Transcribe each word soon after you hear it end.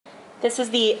This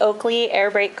is the Oakley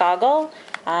Airbrake goggle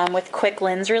with quick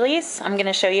lens release. I'm going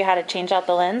to show you how to change out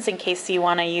the lens in case you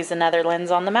want to use another lens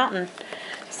on the mountain.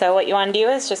 So what you want to do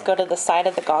is just go to the side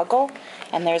of the goggle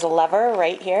and there's a lever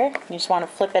right here. You just want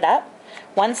to flip it up.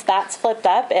 Once that's flipped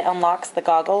up, it unlocks the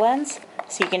goggle lens,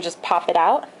 so you can just pop it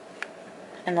out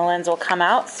and the lens will come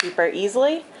out super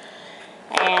easily.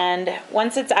 And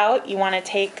once it's out, you want to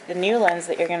take the new lens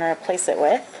that you're going to replace it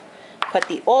with, put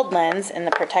the old lens in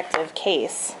the protective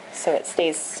case so it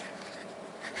stays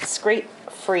scrape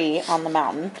free on the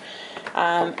mountain.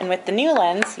 And with the new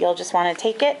lens, you'll just want to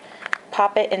take it,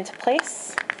 pop it into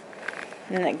place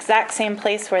in the exact same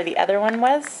place where the other one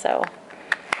was. So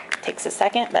it takes a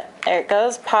second, but there it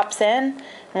goes, pops in.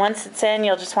 And once it's in,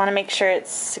 you'll just want to make sure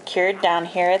it's secured down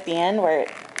here at the end where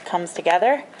it comes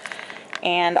together.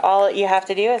 And all you have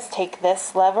to do is take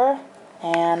this lever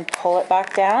and pull it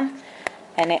back down,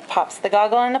 and it pops the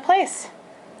goggle into place.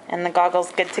 And the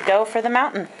goggle's good to go for the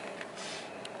mountain.